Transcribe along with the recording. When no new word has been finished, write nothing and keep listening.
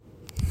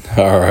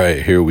All right,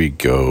 here we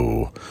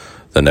go.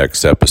 The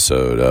next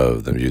episode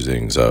of the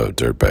musings of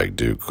Dirtbag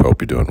Duke.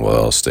 Hope you're doing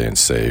well, staying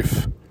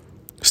safe,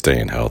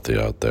 staying healthy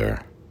out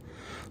there.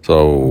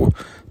 So,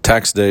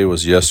 tax day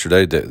was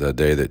yesterday, the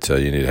day that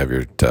you need to have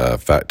your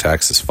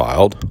taxes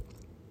filed.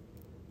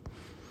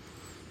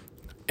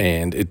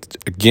 And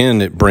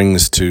it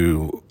brings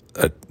to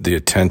the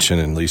attention,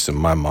 at least in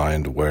my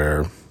mind,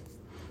 where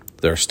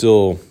there are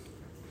still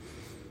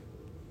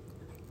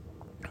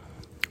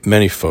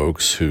many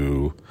folks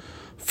who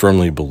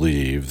firmly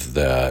believe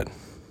that,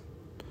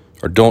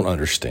 or don't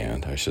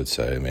understand, I should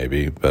say,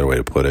 maybe a better way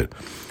to put it,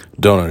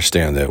 don't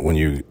understand that when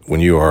you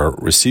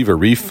receive a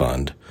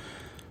refund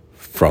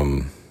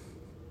from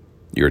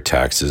your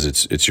taxes,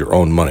 it's your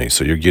own money.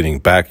 So you're getting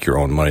back your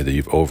own money that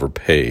you've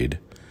overpaid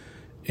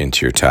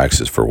into your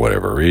taxes for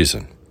whatever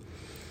reason.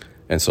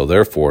 And so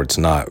therefore it's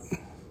not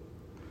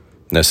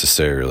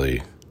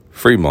necessarily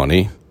free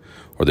money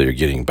or that you're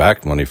getting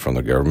back money from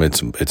the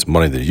government. It's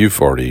money that you've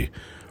already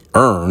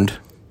earned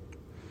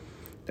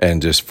and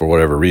just for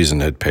whatever reason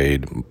had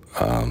paid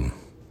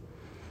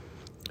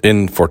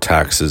in for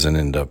taxes and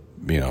end up,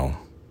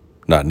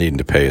 not needing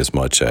to pay as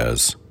much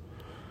as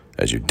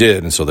you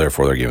did. And so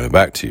therefore they're giving it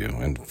back to you.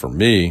 And for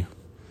me,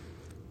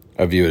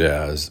 I view it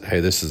as, hey,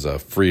 this is a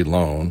free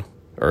loan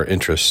or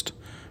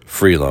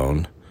interest-free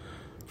loan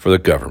for the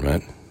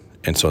government.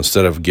 And so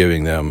instead of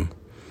giving them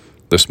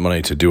this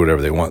money to do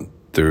whatever they want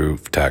through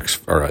tax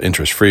or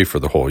interest-free for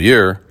the whole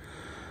year,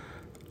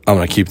 I'm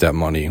going to keep that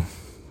money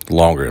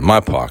longer in my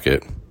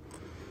pocket.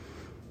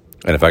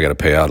 And if I got to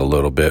pay out a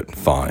little bit,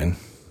 fine.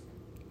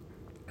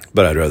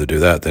 But I'd rather do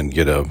that than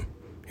get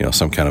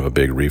some kind of a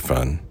big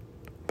refund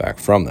back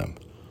from them.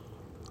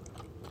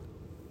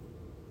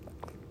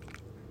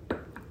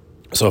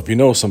 So if you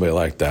know somebody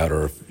like that,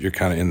 or if you're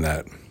kind of in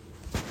that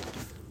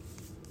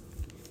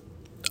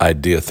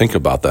idea, think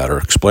about that or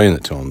explain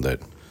it to them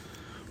that,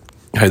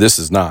 hey, this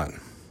is not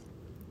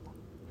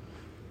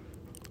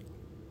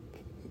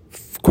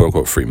quote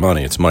unquote free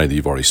money. It's money that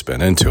you've already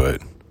spent into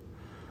it.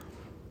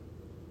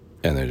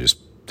 And they're just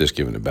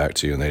giving it back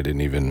to you, and they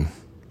didn't even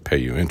pay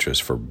you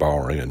interest for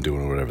borrowing and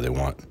doing whatever they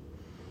want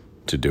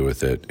to do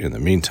with it in the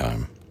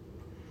meantime.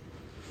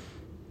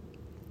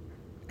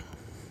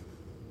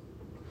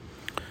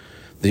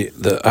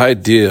 The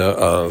idea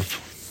of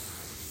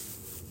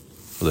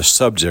the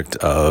subject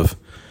of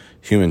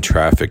human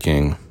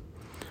trafficking,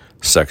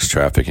 sex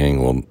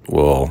trafficking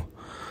will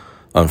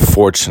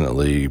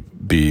unfortunately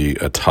be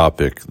a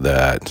topic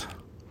that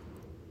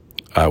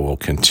I will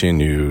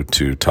continue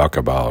to talk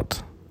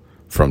about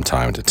from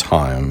time to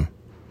time.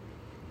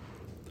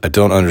 I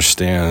don't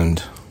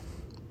understand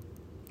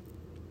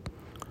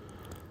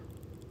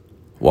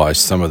why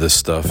some of this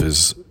stuff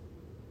is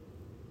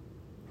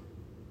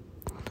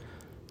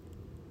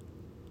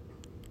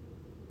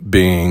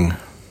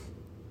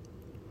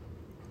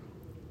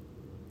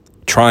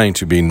trying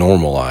to be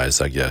normalized,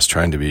 I guess,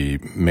 trying to be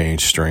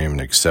mainstream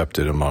and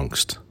accepted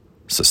amongst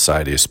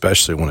society,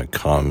 especially when it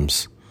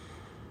comes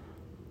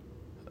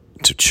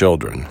to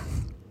children.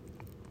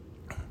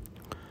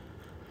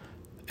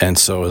 And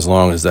so as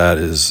long as that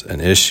is an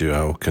issue,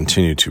 I will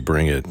continue to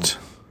bring it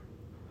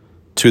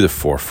to the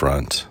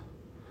forefront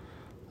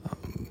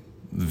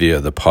via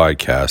the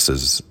podcast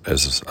as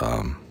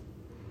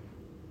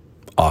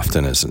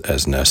often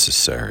as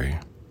necessary.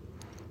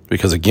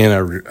 Because again,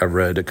 I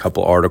read a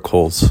couple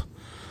articles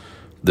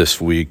this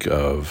week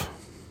of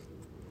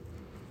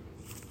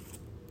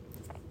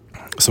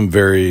some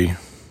very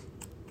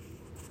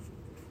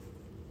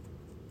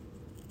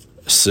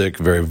sick,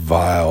 very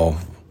vile,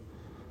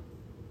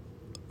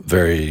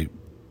 very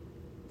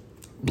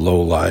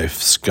low-life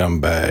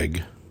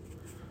scumbag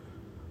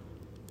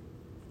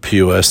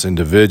POS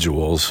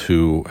individuals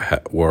who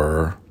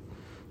were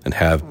and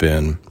have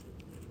been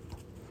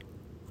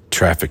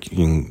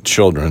trafficking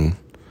children,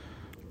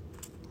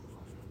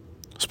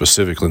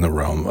 specifically in the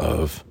realm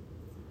of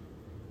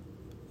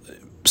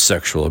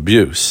sexual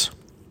abuse.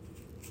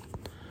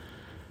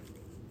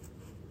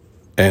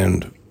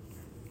 And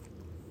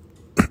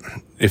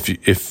if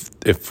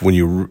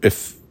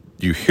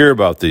you hear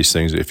about these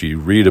things, if you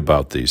read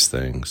about these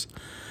things,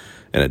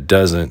 and it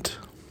doesn't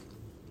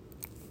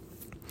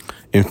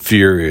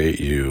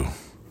infuriate you,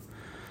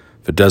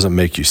 if it doesn't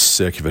make you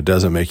sick, if it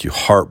doesn't make you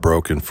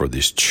heartbroken for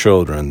these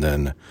children,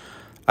 then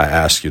I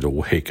ask you to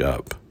wake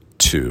up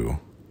to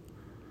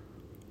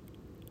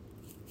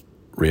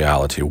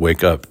reality.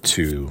 Wake up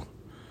to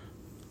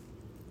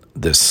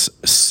this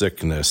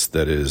sickness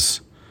that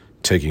is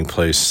taking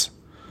place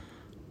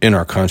in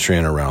our country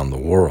and around the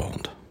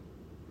world.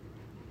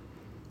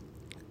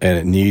 And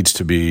it needs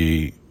to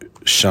be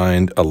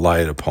shined a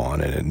light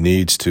upon, and it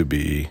needs to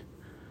be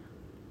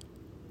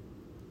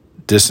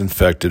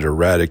disinfected,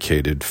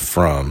 eradicated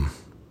from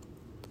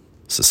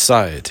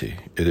society.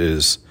 It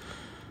is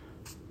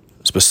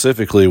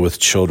specifically with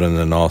children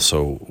and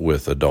also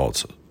with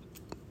adults.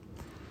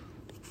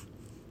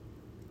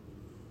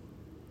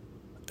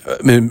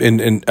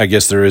 And I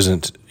guess there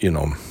isn't,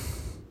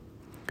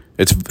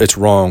 it's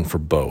wrong for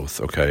both,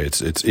 okay?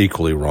 It's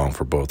equally wrong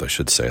for both, I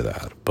should say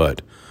that.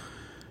 But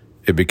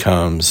it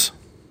becomes,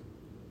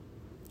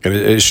 and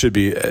it should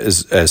be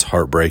as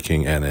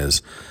heartbreaking and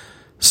as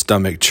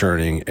stomach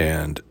churning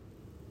and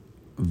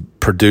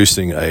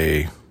producing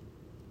a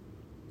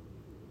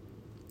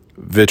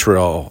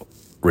vitriol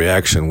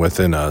reaction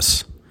within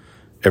us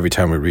every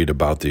time we read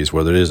about these,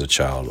 whether it is a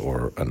child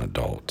or an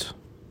adult.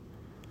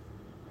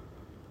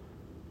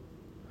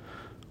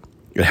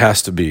 It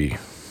has to be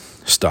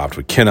stopped.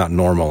 We cannot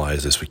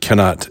normalize this. We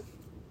cannot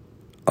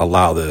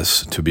allow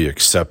this to be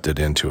accepted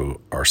into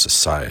our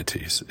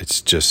societies.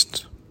 It's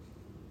just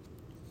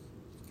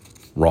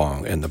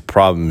wrong. And the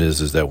problem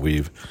is that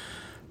we've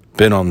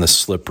been on this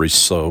slippery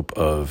slope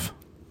of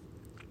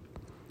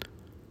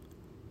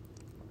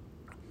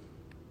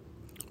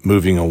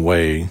moving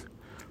away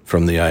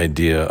from the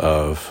idea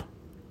of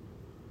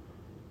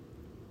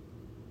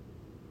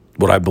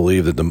what I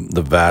believe that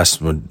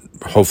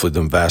hopefully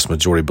the vast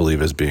majority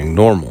believe as being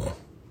normal.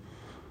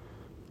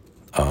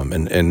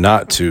 And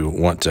not to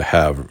want to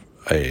have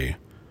a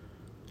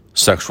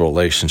sexual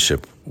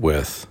relationship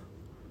with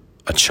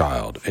a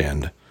child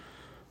and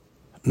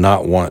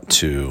not want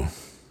to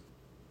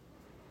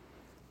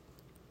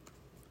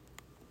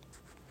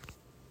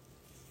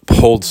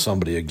hold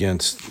somebody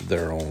against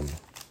their own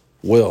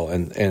will.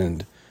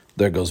 And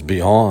that goes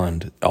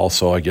beyond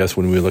also, I guess,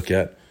 when we look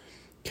at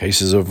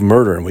cases of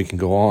murder, and we can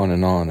go on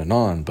and on and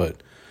on,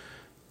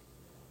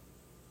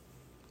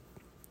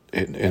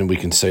 and we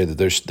can say that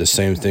there's the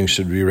same thing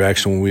should be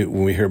reaction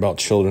when we hear about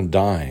children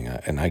dying,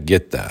 and I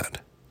get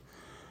that.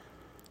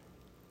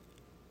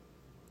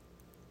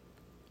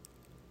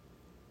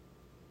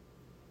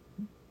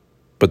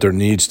 But there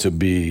needs to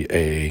be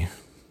a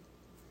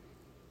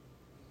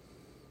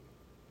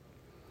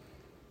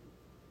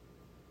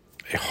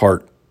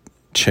heart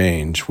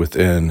change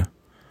within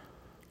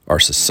our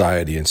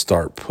society and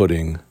start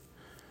putting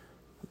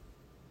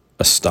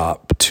a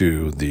stop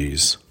to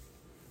these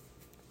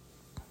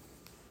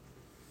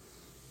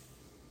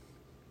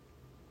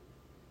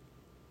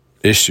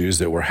issues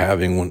that we're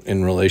having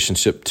in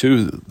relationship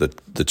to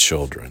the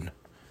children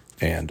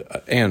and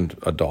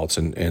adults,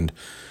 and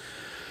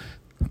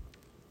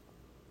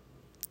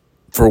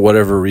for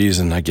whatever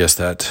reason, I guess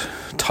that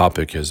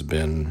topic has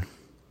been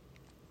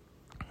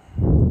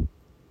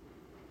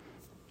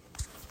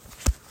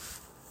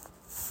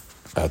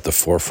at the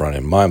forefront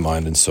in my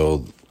mind, and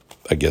so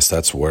I guess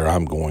that's where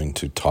I'm going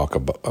to talk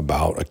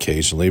about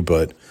occasionally,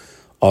 but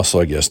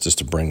also I guess just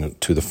to bring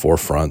to the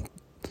forefront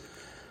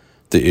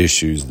the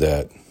issues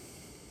that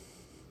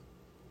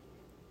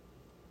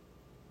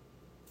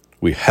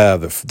we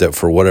have that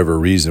for whatever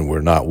reason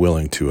we're not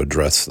willing to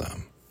address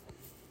them.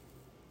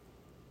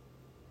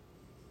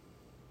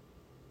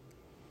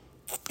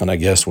 And I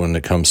guess when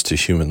it comes to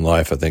human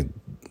life, I think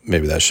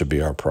maybe that should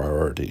be our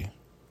priority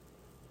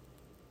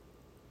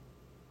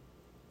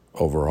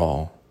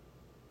overall.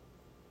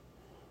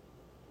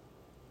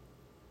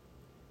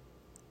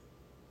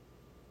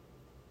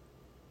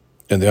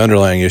 And the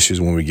underlying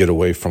issues when we get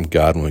away from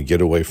God, when we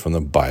get away from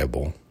the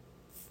Bible,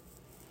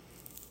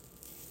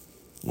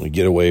 when we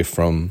get away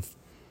from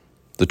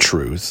the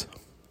truth,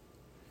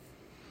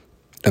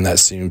 and that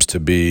seems to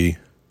be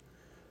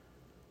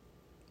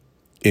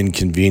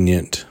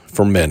inconvenient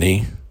for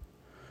many,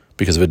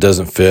 because if it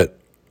doesn't fit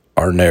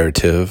our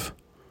narrative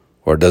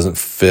or it doesn't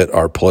fit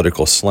our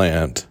political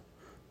slant,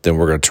 then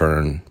we're going to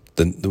turn.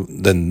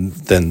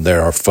 Then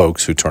there are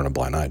folks who turn a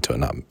blind eye to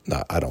it.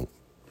 I don't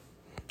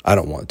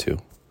want to.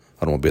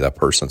 I don't want to be that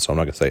person, so I'm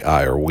not going to say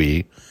I or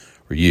we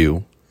or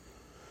you.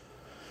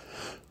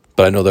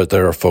 But I know that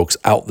there are folks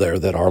out there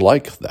that are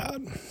like that.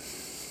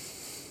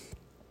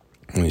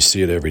 And you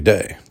see it every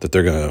day, that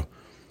they're going to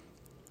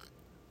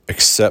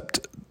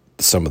accept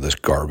some of this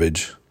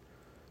garbage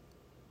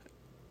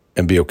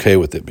and be okay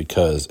with it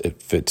because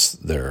it fits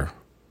their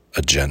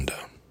agenda.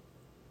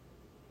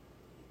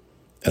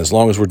 As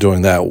long as we're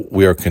doing that,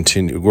 we're going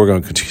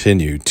to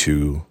continue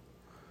to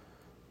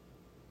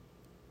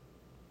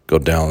go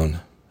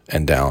down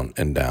and down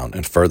and down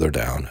and further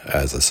down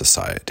as a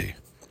society.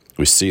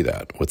 We see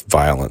that with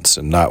violence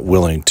and not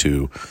willing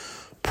to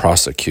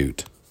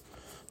prosecute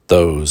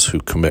those who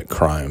commit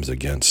crimes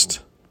against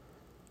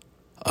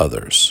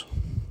others,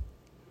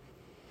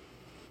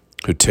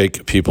 who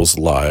take people's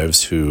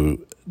lives,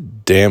 who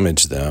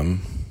damage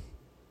them,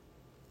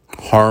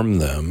 harm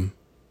them,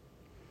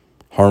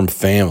 harm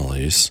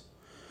families,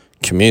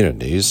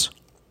 communities,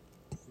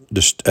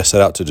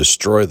 set out to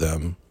destroy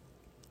them,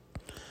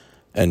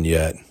 and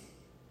yet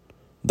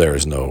there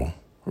is no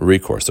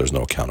recourse, there's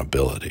no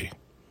accountability.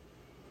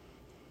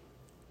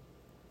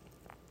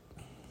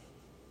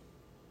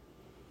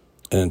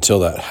 And until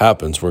that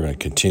happens, we're going to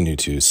continue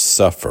to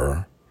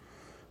suffer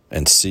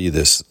and see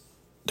this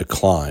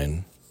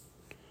decline.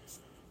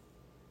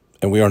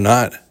 And we are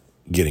not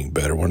getting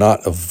better. We're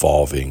not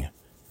evolving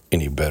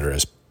any better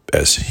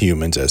as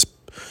humans, as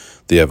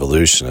the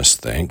evolutionists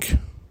think.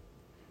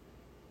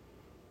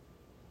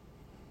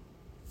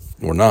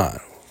 We're not.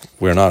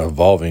 We're not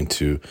evolving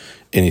to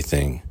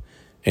anything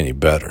any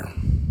better.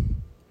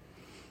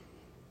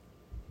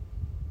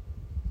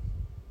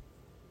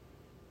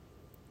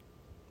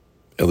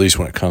 At least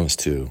when it comes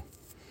to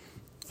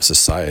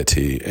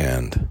society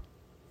and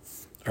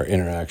our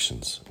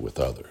interactions with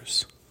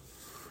others.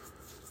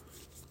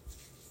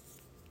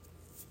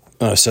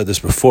 And I've said this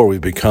before,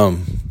 we've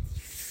become,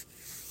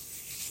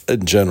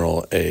 in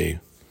general, a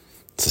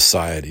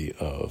society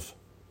of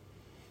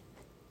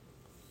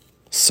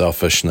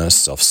selfishness,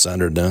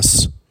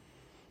 self-centeredness.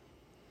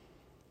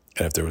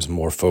 And if there was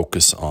more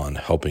focus on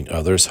helping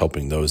others,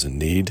 helping those in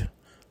need,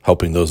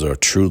 helping those that are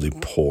truly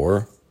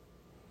poor,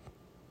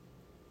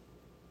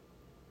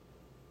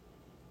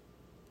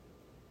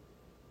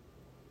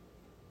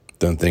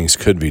 then things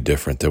could be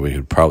different, that we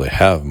could probably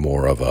have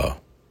more of a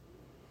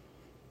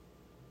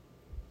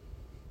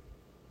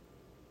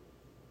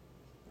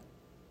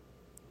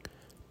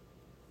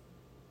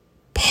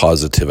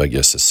positive, I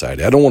guess,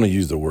 society. I don't want to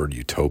use the word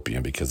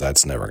utopian because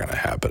that's never going to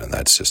happen, and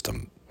that's just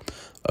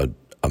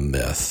a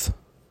myth.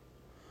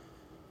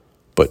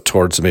 But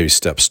towards maybe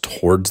steps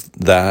towards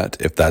that,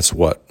 if that's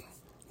what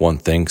one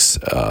thinks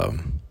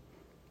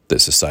that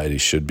society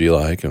should be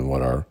like and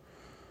what our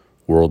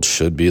world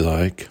should be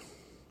like.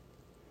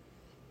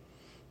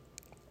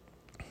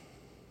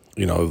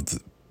 You know,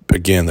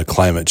 again, the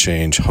climate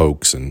change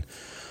hoax and,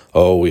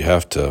 we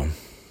have to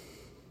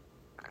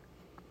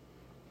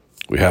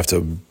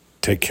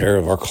take care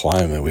of our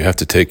climate. We have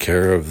to take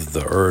care of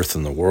the earth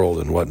and the world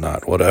and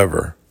whatnot,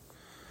 whatever.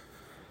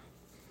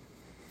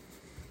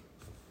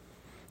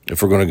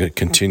 If we're going to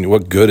continue,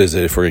 what good is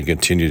it if we're going to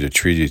continue to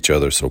treat each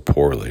other so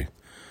poorly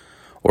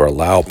or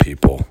allow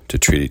people to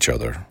treat each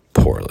other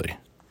poorly?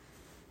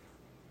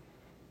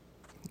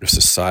 If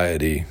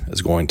society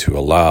is going to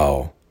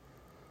allow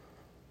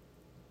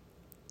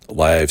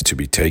lives to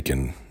be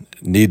taken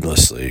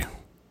needlessly,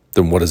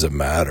 then what does it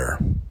matter?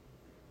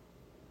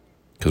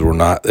 Because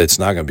it's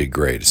not going to be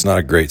great. It's not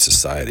a great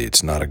society.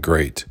 It's not a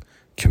great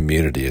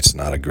community. It's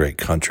not a great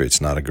country.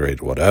 It's not a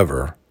great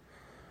whatever.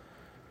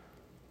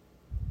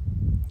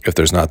 If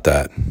there's not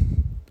that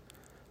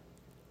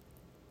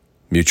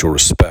mutual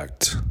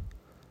respect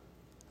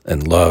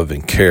and love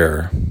and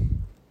care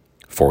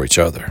for each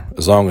other,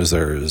 as long as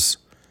there is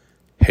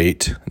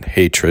hate and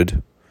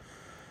hatred,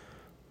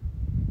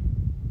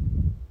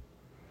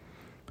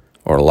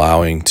 or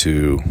allowing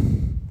to,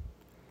 and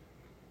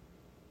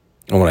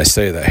when I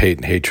say that hate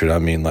and hatred, I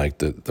mean like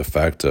the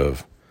fact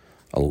of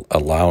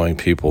allowing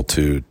people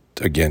to,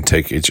 again,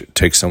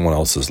 take someone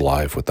else's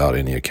life without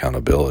any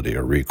accountability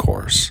or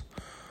recourse,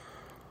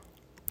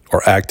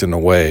 or act in a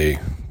way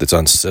that's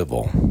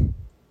uncivil.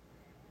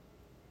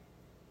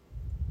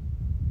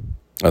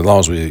 As long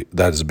as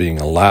that is being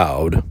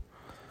allowed,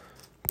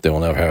 they will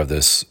never have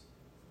this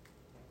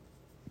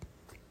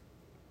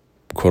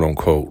quote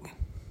unquote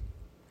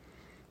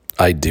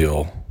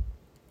ideal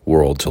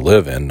world to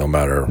live in, no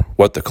matter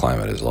what the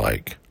climate is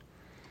like.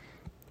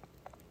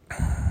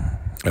 And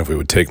if we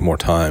would take more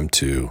time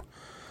to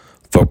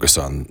focus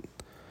on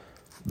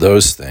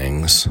those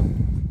things,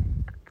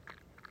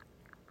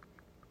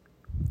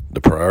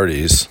 the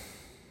priorities,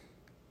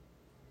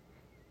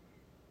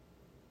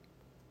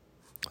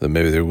 then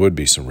maybe there would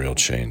be some real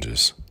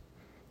changes.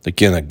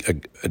 Again,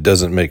 it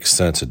doesn't make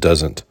sense. It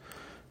doesn't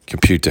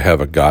compute to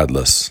have a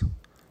godless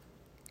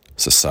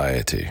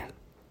society.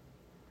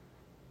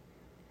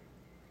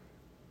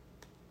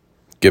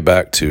 Get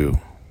back to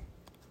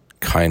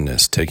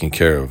kindness, taking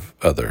care of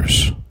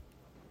others,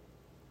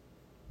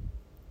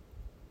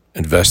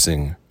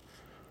 investing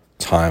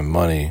time,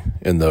 money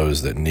in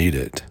those that need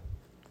it,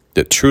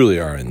 that truly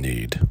are in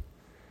need,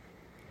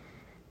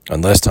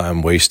 and less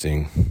time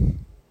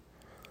wasting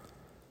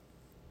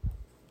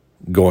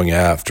going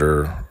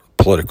after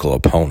political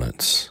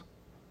opponents,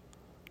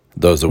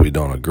 those that we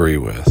don't agree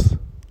with.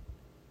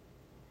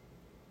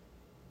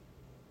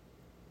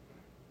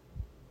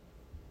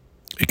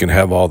 You can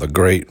have all the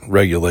great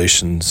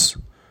regulations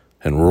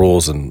and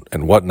rules and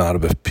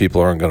whatnot, but if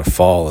people aren't going to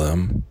follow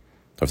them,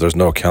 if there's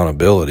no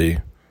accountability,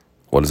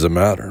 what does it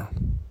matter?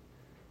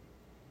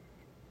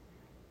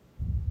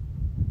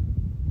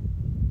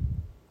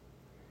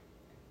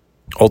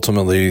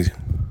 Ultimately,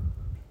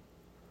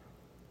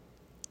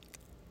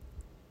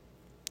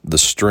 the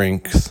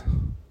strength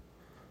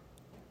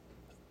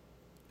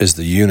is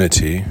the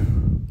unity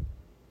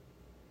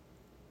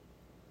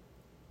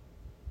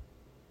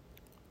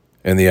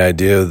and the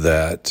idea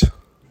that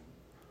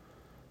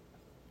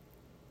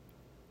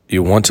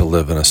you want to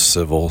live in a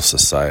civil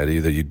society,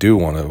 that you do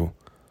want to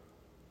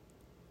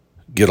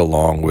get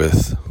along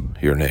with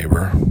your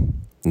neighbor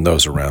and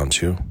those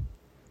around you.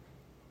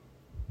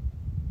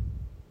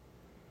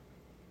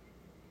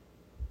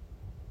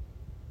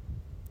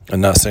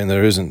 I'm not saying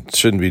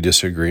shouldn't be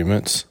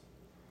disagreements.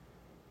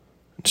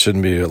 It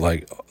shouldn't be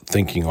like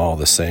thinking all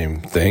the same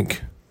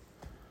think.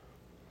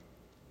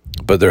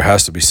 But there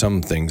has to be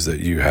some things that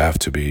you have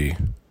to be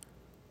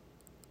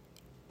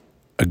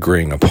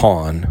agreeing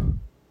upon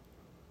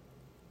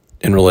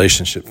in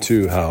relationship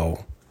to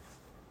how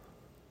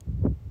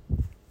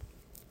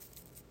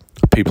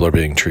people are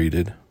being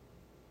treated.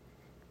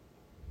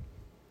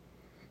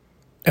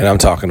 And I'm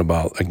talking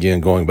about, again,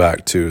 going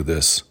back to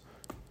this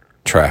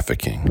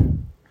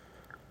trafficking.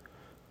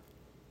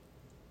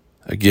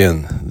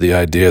 again, the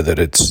idea that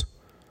it's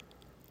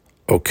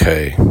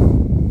okay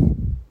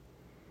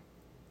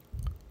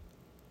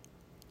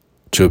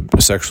to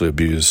sexually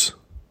abuse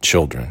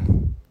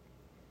children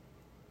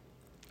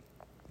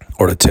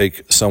or to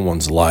take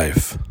someone's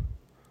life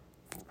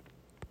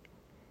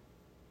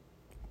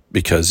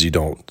because you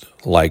don't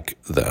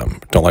like them,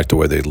 don't like the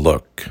way they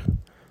look,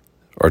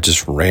 or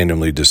just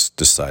randomly just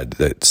decide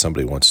that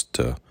somebody wants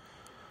to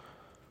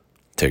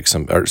take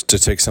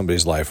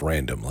somebody's life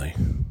randomly.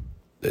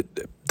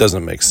 It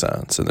doesn't make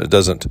sense, and it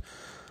doesn't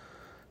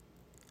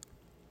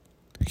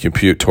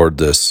compute toward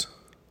this,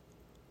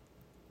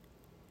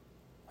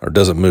 or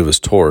doesn't move us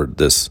toward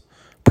this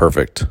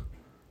perfect,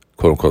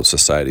 quote unquote,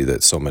 society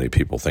that so many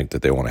people think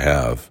that they want to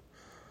have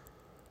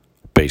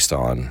based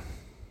on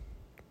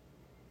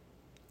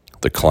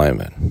the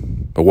climate.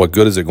 But what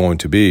good is it going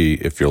to be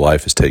if your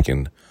life is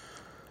taken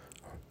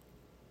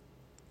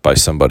by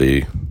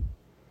somebody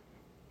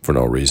for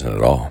no reason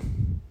at all?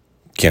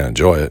 Can't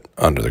enjoy it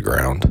under the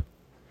ground.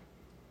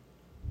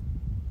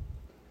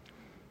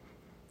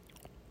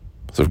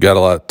 So we've got a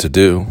lot to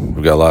do.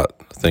 We've got a lot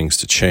of things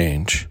to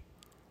change.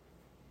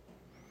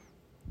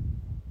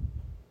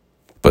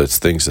 But it's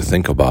things to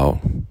think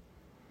about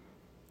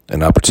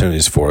and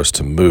opportunities for us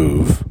to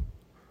move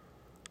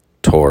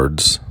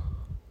towards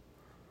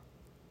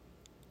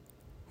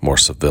more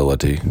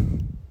civility,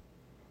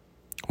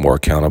 more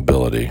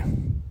accountability,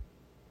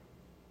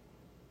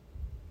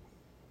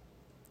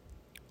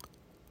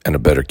 and a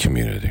better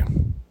community.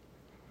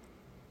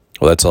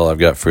 Well, that's all I've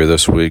got for you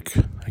this week.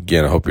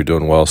 Again, I hope you're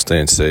doing well,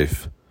 staying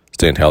safe,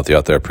 staying healthy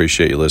out there. I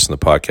appreciate you listening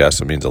to the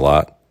podcast. It means a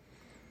lot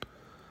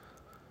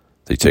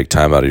that you take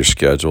time out of your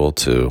schedule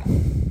to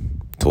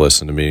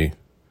listen to me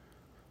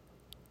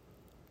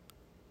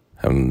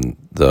and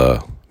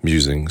the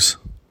musings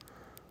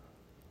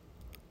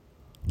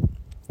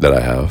that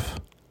I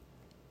have.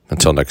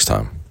 Until next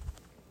time.